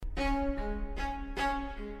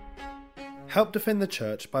Help defend the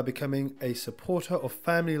Church by becoming a supporter of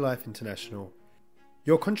Family Life International.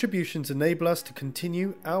 Your contributions enable us to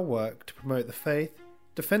continue our work to promote the faith,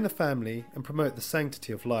 defend the family, and promote the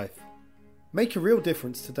sanctity of life. Make a real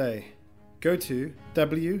difference today. Go to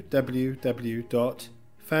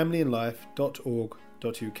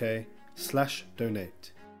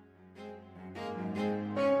www.familyandlife.org.uk/donate.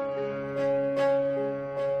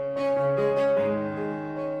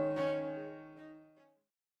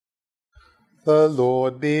 The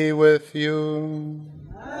Lord be with you.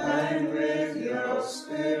 And with your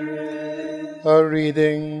spirit. A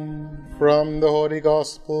reading from the Holy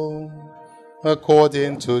Gospel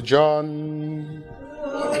according to John.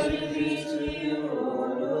 Glory be to you,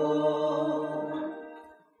 O Lord.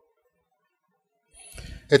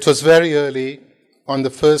 It was very early on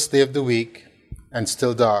the first day of the week, and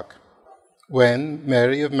still dark, when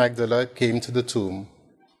Mary of Magdala came to the tomb.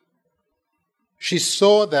 She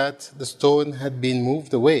saw that the stone had been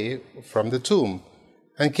moved away from the tomb,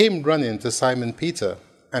 and came running to Simon Peter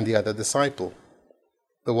and the other disciple,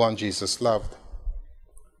 the one Jesus loved.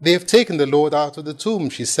 "They have taken the Lord out of the tomb,"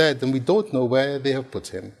 she said, "and we don't know where they have put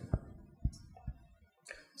him."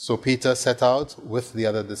 So Peter set out with the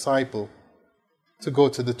other disciple to go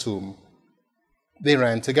to the tomb. They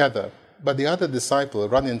ran together, but the other disciple,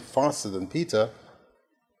 running faster than Peter,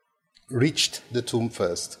 reached the tomb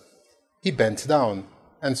first. He bent down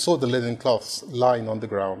and saw the linen cloths lying on the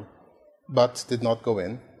ground, but did not go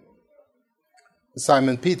in.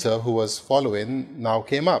 Simon Peter, who was following, now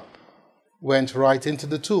came up, went right into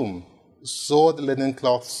the tomb, saw the linen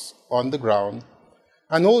cloths on the ground,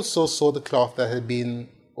 and also saw the cloth that had been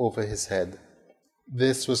over his head.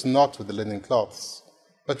 This was not with the linen cloths,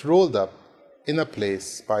 but rolled up in a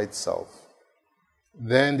place by itself.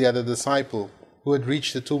 Then the other disciple, who had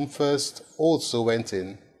reached the tomb first, also went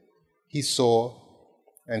in. He saw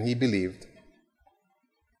and he believed.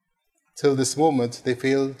 Till this moment, they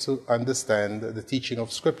failed to understand the teaching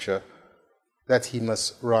of Scripture that he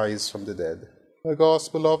must rise from the dead. The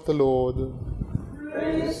Gospel of the Lord.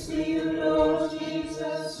 Praise to you, Lord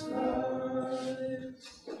Jesus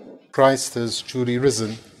Christ. Christ has truly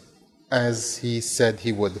risen, as he said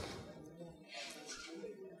he would.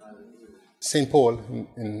 St. Paul,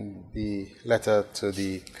 in the letter to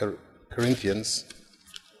the Colossians,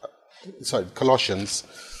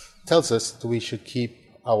 tells us that we should keep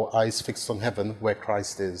our eyes fixed on heaven where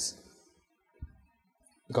Christ is.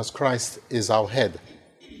 Because Christ is our head.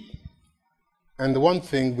 And the one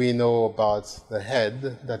thing we know about the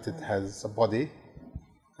head, that it has a body,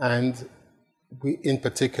 and in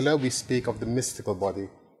particular we speak of the mystical body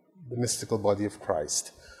of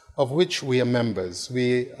Christ, of which we are members.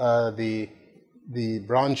 We are the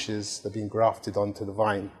branches that have been grafted onto the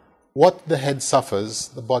vine. What the head suffers,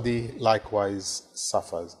 the body likewise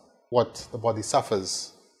suffers. What the body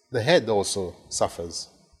suffers, the head also suffers.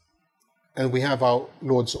 And we have our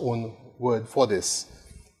Lord's own word for this.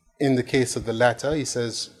 In the case of the latter, he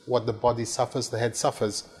says, what the body suffers, the head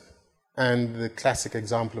suffers. And the classic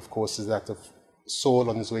example, of course, is that of Saul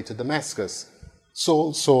on his way to Damascus.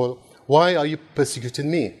 "Saul, Saul, why are you persecuting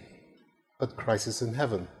me?" But Christ is in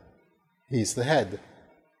heaven. He's the head.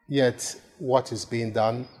 Yet what is being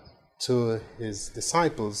done to his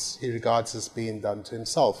disciples, he regards as being done to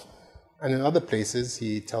himself. And in other places,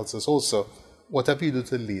 he tells us also, "Whatever you do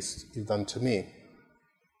to the least, you've done to me."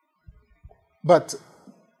 But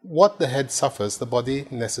what the head suffers, the body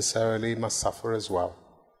necessarily must suffer as well.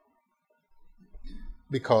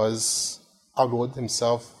 Because our Lord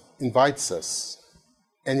himself invites us.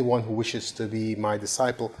 Anyone who wishes to be my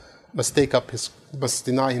disciple must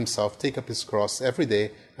deny himself, take up his cross every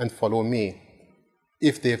day and follow me.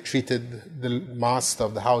 If they have treated the master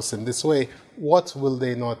of the house in this way, what will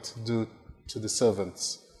they not do to the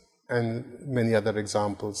servants? And many other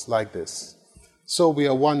examples like this. So we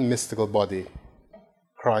are one mystical body.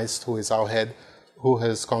 Christ, who is our head, who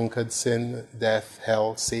has conquered sin, death,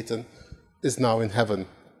 hell, Satan, is now in heaven.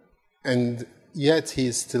 And yet he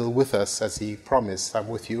is still with us, as he promised, "I'm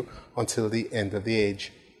with you until the end of the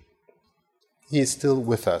age." He is still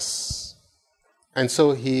with us. And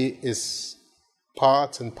so he is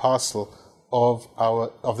part and parcel of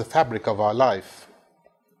the fabric of our life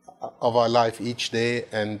each day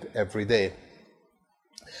and every day.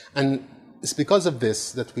 And it's because of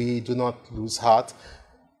this that we do not lose heart,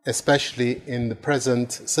 especially in the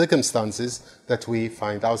present circumstances that we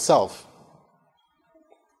find ourselves.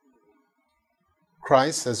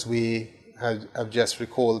 Christ, as we have just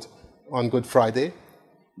recalled on Good Friday,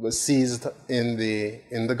 was seized in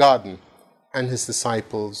the garden, and his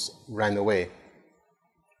disciples ran away.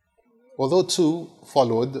 Although two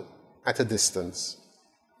followed at a distance.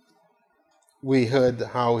 We heard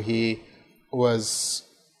how he was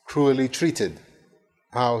cruelly treated,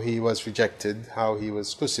 how he was rejected, how he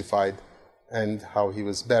was crucified, and how he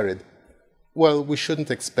was buried. Well, we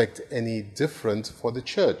shouldn't expect any different for the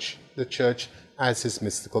church as his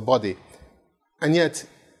mystical body, and yet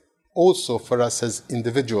also for us as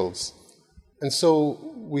individuals. And so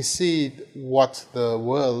we see what the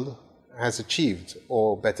world has achieved,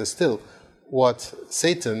 or better still, what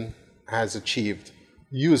Satan has achieved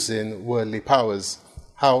using worldly powers,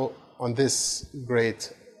 how on this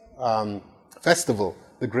great festival,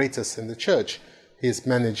 the greatest in the church, he has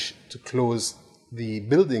managed to close the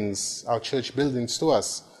buildings, our church buildings, to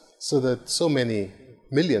us, so that so many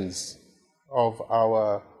millions of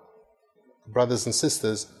our brothers and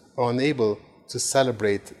sisters are unable to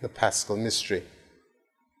celebrate the Paschal mystery.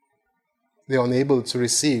 They are unable to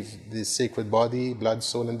receive the sacred body, blood,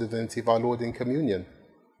 soul, and divinity of our Lord in communion.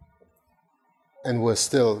 And worse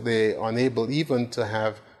still, they are unable even to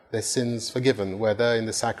have their sins forgiven, whether in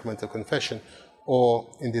the sacrament of confession or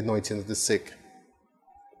in the anointing of the sick.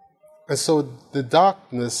 And so the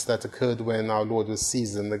darkness that occurred when our Lord was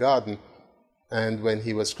seized in the garden and when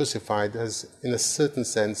he was crucified has, in a certain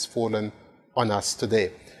sense, fallen on us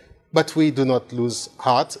today. But we do not lose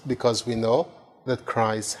heart, because we know that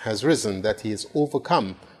Christ has risen, that he has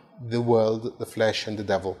overcome the world, the flesh, and the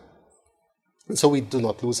devil. And so we do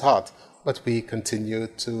not lose heart, but we continue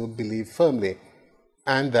to believe firmly,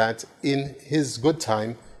 and that in his good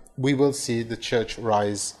time we will see the church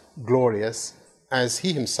rise glorious, as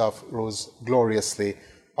he himself rose gloriously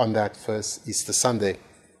on that first Easter Sunday.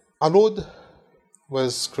 Our Lord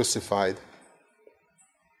was crucified,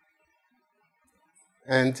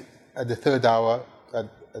 and at the third hour, at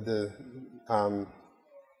the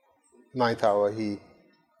ninth hour, he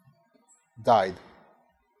died.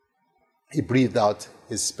 He breathed out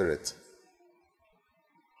his spirit.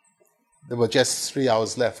 There were just 3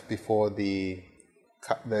 hours left before the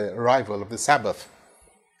arrival of the Sabbath.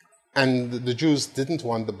 And the Jews didn't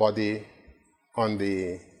want the body on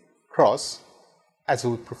the cross, as it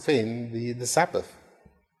would profane the Sabbath.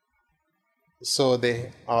 So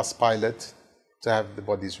they asked Pilate to have the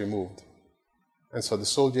bodies removed. And so the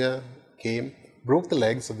soldier came, broke the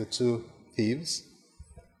legs of the two thieves.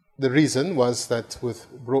 The reason was that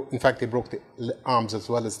in fact they broke the arms as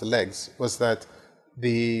well as the legs, was that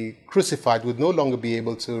the crucified would no longer be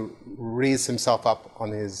able to raise himself up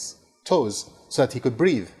on his toes so that he could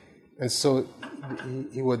breathe. And so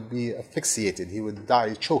he would be asphyxiated, he would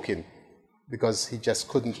die choking, because he just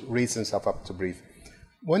couldn't raise himself up to breathe.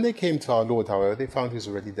 When they came to our Lord, however, they found he was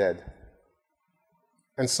already dead.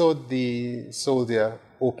 And so the soldier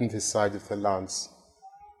opened his side with a lance.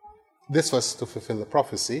 This was to fulfill the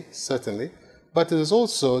prophecy, certainly, but it was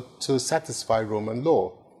also to satisfy Roman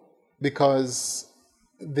law, because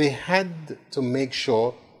they had to make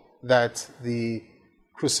sure that the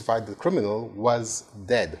crucified criminal was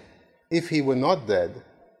dead. If he were not dead,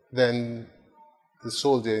 then the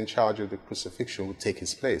soldier in charge of the crucifixion would take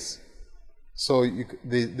his place. So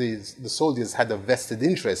the soldiers had a vested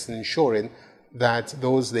interest in ensuring that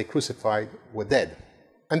those they crucified were dead.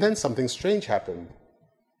 And then something strange happened,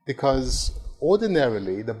 because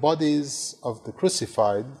ordinarily the bodies of the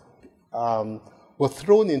crucified were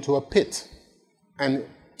thrown into a pit, and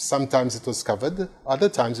sometimes it was covered, other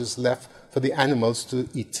times it was left for the animals to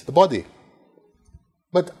eat the body.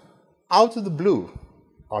 But out of the blue,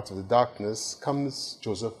 out of the darkness, comes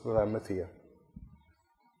Joseph of Arimathea,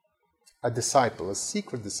 a disciple, a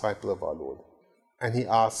secret disciple of our Lord. And he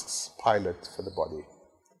asks Pilate for the body.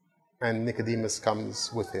 And Nicodemus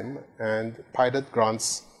comes with him, and Pilate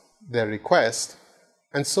grants their request.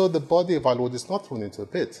 And so the body of our Lord is not thrown into a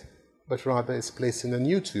pit, but rather is placed in a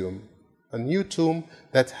new tomb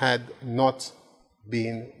that had not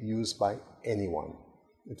been used by anyone.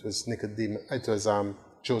 It was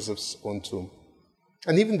Joseph's own tomb.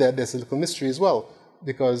 And even there's a little mystery as well,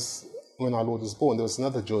 because when our Lord was born, there was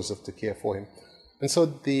another Joseph to care for him. And so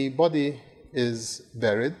the body is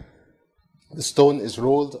buried, the stone is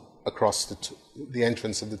rolled across the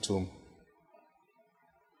entrance of the tomb,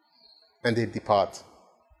 and they depart.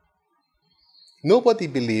 Nobody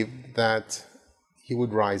believed that he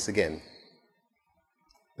would rise again.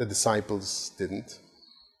 The disciples didn't.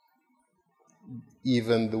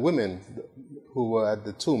 Even the women who were at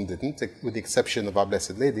the tomb didn't, with the exception of Our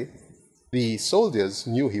Blessed Lady. The soldiers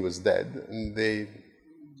knew he was dead, and they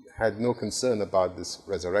had no concern about this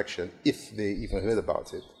resurrection, if they even heard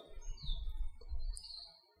about it.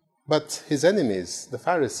 But his enemies, the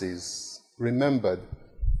Pharisees, remembered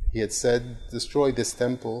he had said, "Destroy this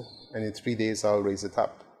temple, and in 3 days I'll raise it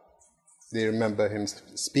up." They remember him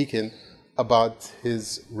speaking about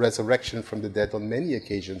his resurrection from the dead on many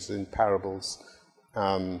occasions in parables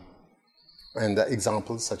and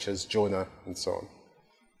examples such as Jonah and so on.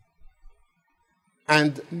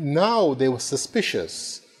 And now they were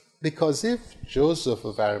suspicious, because if Joseph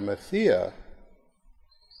of Arimathea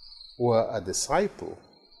were a disciple,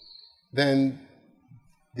 then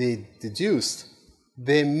they deduced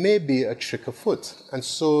there may be a trick afoot. And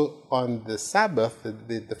so on the Sabbath,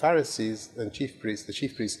 the Pharisees and the chief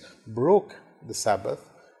priests broke the Sabbath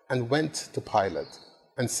and went to Pilate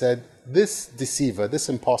and said, this deceiver, this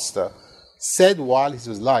impostor, said while he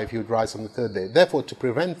was alive he would rise on the third day. Therefore, to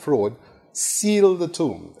prevent fraud, seal the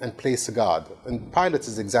tomb and place a guard. And Pilate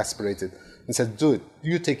is exasperated and said, do it,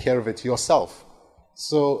 you take care of it yourself.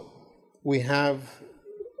 So we have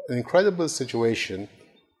an incredible situation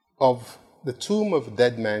of the tomb of a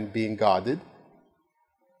dead man being guarded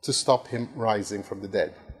to stop him rising from the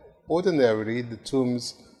dead. Ordinarily, the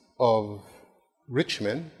tombs of rich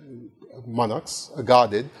men, monarchs, are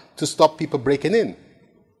guarded to stop people breaking in.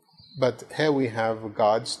 But here we have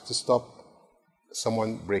guards to stop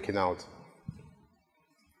someone breaking out.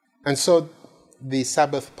 And so the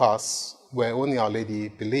Sabbath pass, where only Our Lady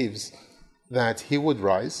believes that he would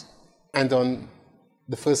rise, and on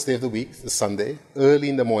the first day of the week, the Sunday, early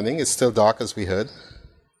in the morning, it's still dark as we heard,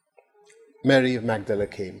 Mary of Magdala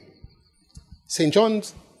came. St. John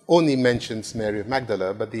only mentions Mary of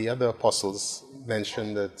Magdala, but the other apostles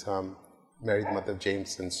mention that Mary, the mother of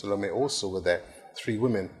James, and Salome also were there, 3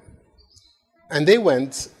 women. And they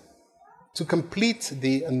went to complete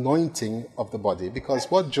the anointing of the body, because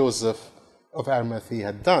what Joseph of Arimathea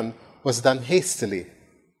had done was done hastily.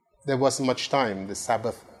 There wasn't much time, the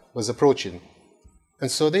Sabbath was approaching. And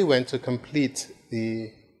so they went to complete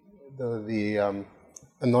the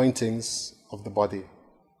anointings of the body.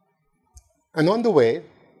 And on the way,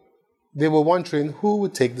 they were wondering who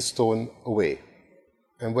would take the stone away.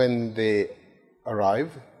 And when they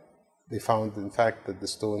arrived, they found, in fact, that the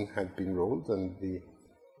stone had been rolled and the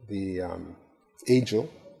angel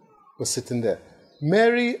was sitting there.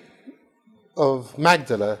 Mary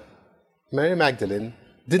Magdalene,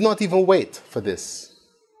 did not even wait for this.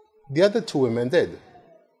 The other 2 women did.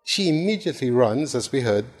 She immediately runs, as we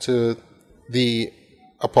heard, to the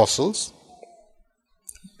apostles,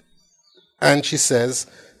 and she says,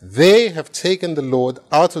 they have taken the Lord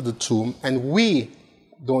out of the tomb, and we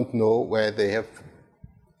don't know where they have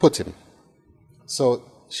put him. So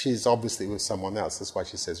she's obviously with someone else. That's why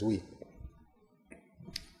she says we.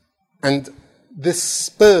 And this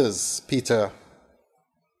spurs Peter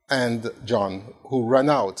and John, who run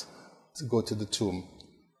out to go to the tomb.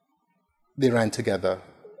 They ran together,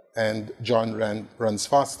 and John runs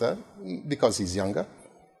faster because he's younger.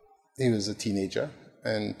 He was a teenager,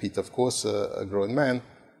 and Peter, of course, a grown man.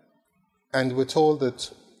 And we're told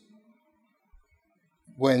that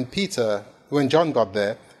when John got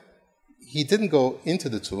there, he didn't go into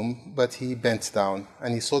the tomb, but he bent down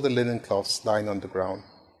and he saw the linen cloths lying on the ground.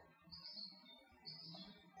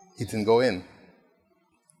 He didn't go in.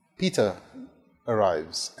 Peter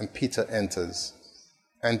arrives and Peter enters.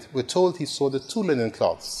 And we're told he saw the 2 linen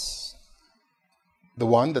cloths, the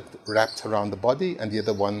one that wrapped around the body and the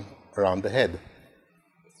other one around the head.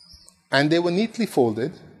 And they were neatly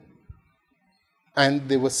folded and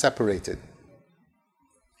they were separated,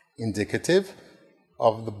 indicative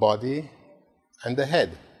of the body and the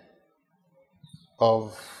head,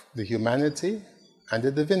 of the humanity and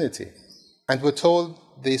the divinity. And we're told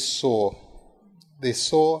they saw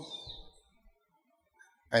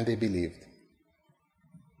and they believed.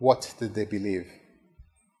 What did they believe?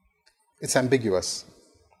 It's ambiguous.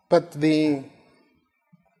 But in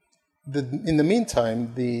the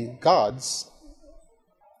meantime, the guards,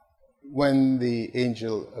 when the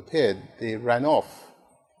angel appeared, they ran off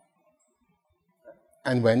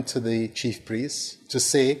and went to the chief priests to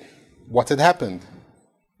say what had happened,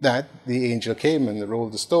 that the angel came and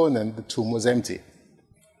rolled the stone and the tomb was empty.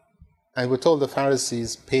 And we're told the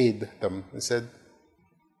Pharisees paid them. They said,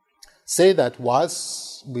 say that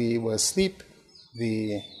whilst we were asleep,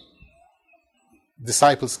 the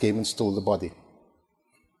disciples came and stole the body.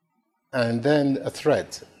 And then a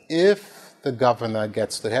threat, if the governor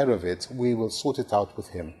gets to hear of it, we will sort it out with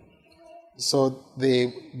him. So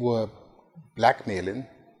they were blackmailing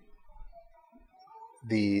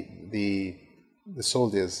the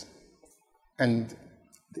soldiers, and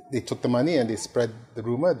they took the money and they spread the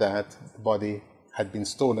rumor that the body had been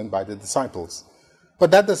stolen by the disciples.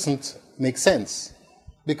 But that doesn't make sense,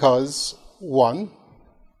 because one,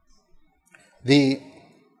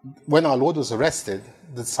 when our Lord was arrested,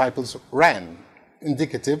 the disciples ran,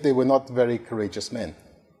 indicative they were not very courageous men.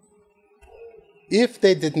 if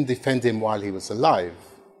they didn't defend him while he was alive,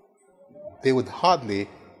 they would hardly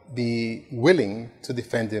be willing to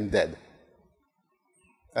defend him dead.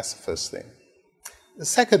 That's the first thing.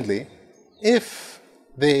 Secondly, if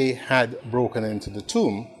they had broken into the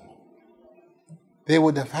tomb, they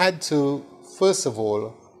would have had to, first of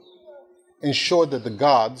all, ensure that the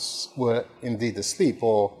guards were indeed asleep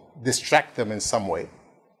or distract them in some way.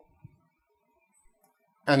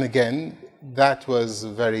 And again, that was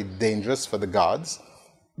very dangerous for the guards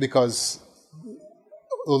because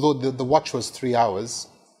although the watch was 3 hours,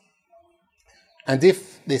 and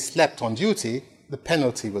if they slept on duty, the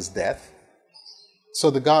penalty was death. So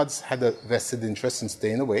the guards had a vested interest in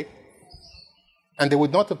staying awake, and they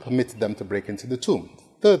would not have permitted them to break into the tomb.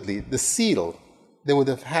 Thirdly, the seal. They would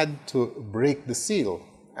have had to break the seal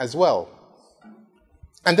as well.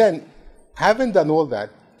 And then, having done all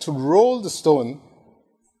that, to roll the stone,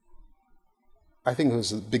 I think it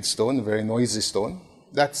was a big stone, a very noisy stone,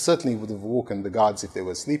 that certainly would have woken the guards if they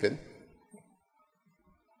were sleeping.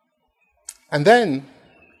 And then,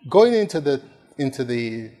 going into the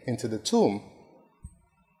tomb,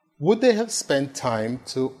 would they have spent time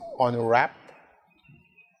to unwrap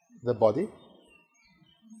the body?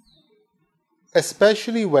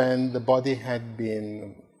 Especially when the body had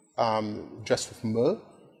been dressed with myrrh,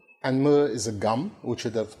 and myrrh is a gum which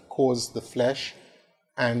would have caused the flesh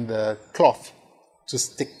and the cloth to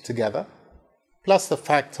stick together. Plus the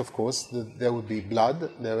fact, of course, that there would be blood,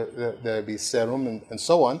 there would be serum and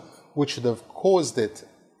so on, which would have caused it,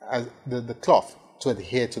 the cloth, to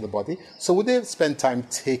adhere to the body. So would they have spent time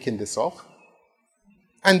taking this off?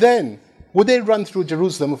 And then, would they run through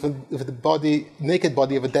Jerusalem with the naked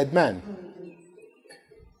body of a dead man?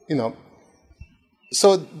 You know,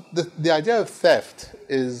 so the idea of theft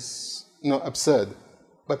is absurd,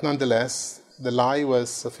 but nonetheless, the lie was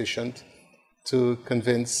sufficient to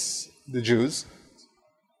convince the Jews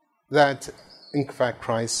that, in fact,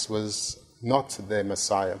 Christ was not their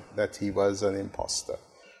Messiah, that he was an impostor.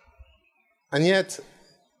 And yet,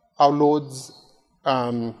 our Lord's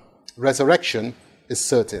resurrection is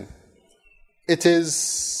certain. It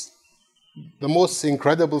is the most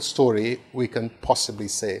incredible story we can possibly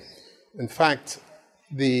say. In fact,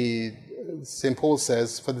 St. Paul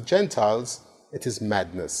says, for the Gentiles, it is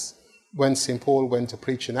madness. When St. Paul went to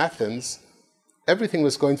preach in Athens, everything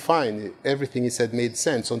was going fine. Everything he said made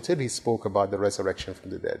sense until he spoke about the resurrection from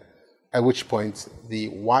the dead. At which point, the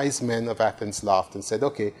wise men of Athens laughed and said,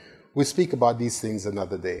 okay, we'll speak about these things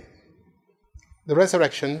another day. The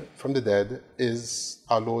resurrection from the dead is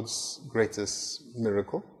our Lord's greatest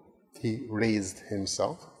miracle. He raised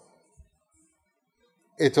himself.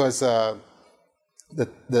 It was the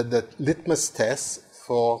litmus test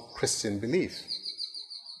for Christian belief.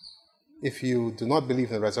 If you do not believe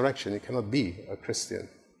in the resurrection, you cannot be a Christian.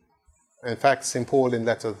 In fact, St. Paul in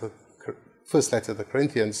first letter to the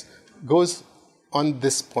Corinthians goes on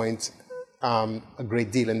this point a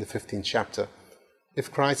great deal in the 15th chapter. If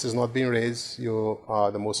Christ has not been raised, you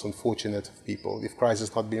are the most unfortunate of people. If Christ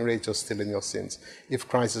has not been raised, you're still in your sins. If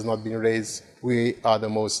Christ has not been raised, we are the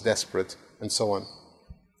most desperate, and so on.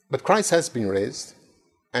 But Christ has been raised,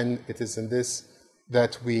 and it is in this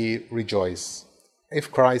that we rejoice. If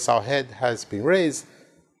Christ, our head, has been raised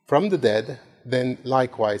from the dead, then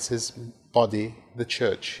likewise his body, the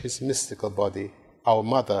church, his mystical body, our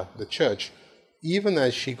mother, the church, even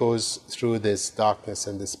as she goes through this darkness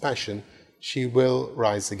and this passion, she will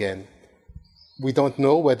rise again. We don't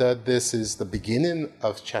know whether this is the beginning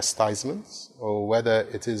of chastisements or whether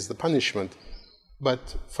it is the punishment,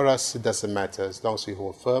 but for us it doesn't matter as long as we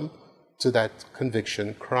hold firm to that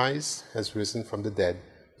conviction. Christ has risen from the dead.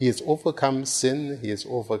 He has overcome sin, he has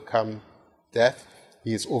overcome death,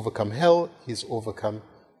 he has overcome hell, he has overcome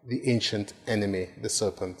the ancient enemy, the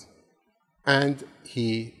serpent. And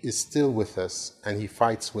he is still with us, and he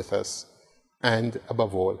fights with us, and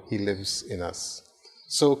above all, he lives in us.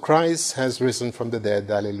 So Christ has risen from the dead,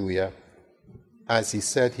 alleluia, as he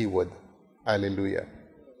said he would, alleluia.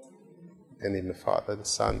 In the name of the Father, the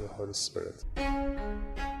Son, and the Holy Spirit.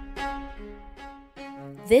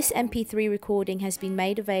 This MP3 recording has been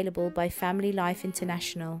made available by Family Life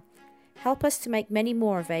International. Help us to make many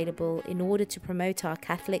more available in order to promote our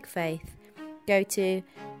Catholic faith. Go to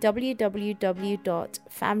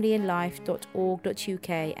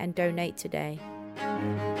www.familyandlife.org.uk and donate today.